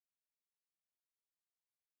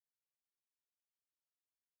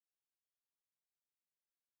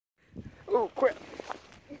Oh, crap.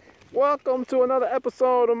 Welcome to another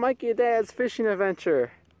episode of Mikey and Dad's fishing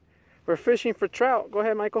adventure. We're fishing for trout. Go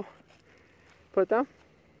ahead, Michael. Put it down.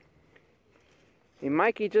 And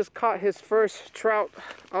Mikey just caught his first trout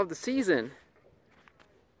of the season.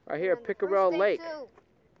 Right here at Pickerel Lake.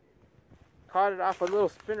 Caught it off a little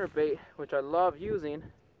spinner bait, which I love using.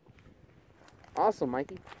 Awesome,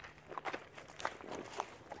 Mikey.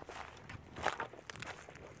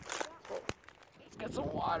 Let's get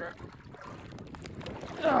some water.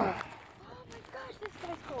 Oh my gosh, this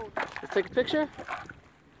guy's cold. Let's take a picture.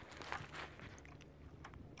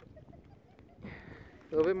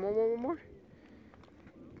 A little bit more.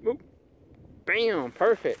 Oop. Bam,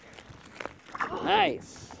 perfect.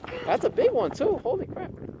 Nice. That's a big one too. Holy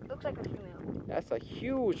crap. Looks like a female. That's a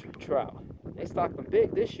huge trout. They stocked them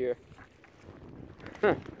big this year.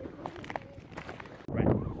 Huh. Right.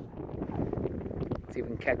 Let's see if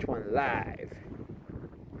we can catch one live.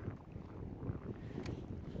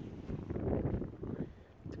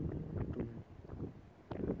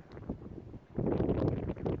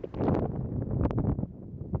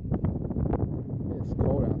 It's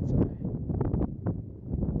cold outside.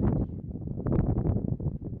 Windy.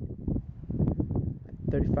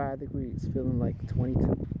 35 degrees, feeling like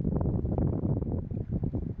 22.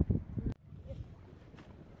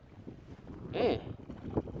 Man,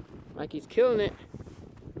 Mikey's killing it.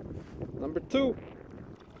 Number 2.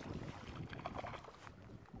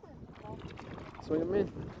 Swing him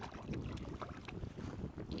in.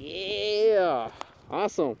 Yeah,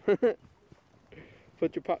 awesome.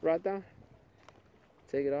 Put your pot rod down.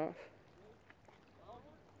 Take it off.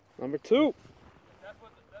 Number 2. That's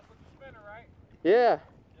what the spinner, right? Yeah.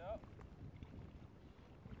 Yep.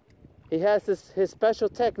 He has his special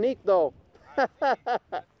technique though.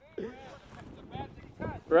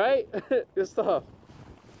 Right? Good stuff.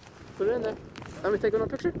 Put it in there. Let me take another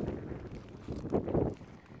picture.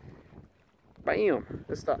 Bam.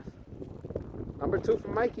 Good stuff. Number 2 for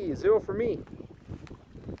Mikey, 0 for me.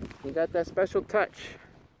 He got that special touch.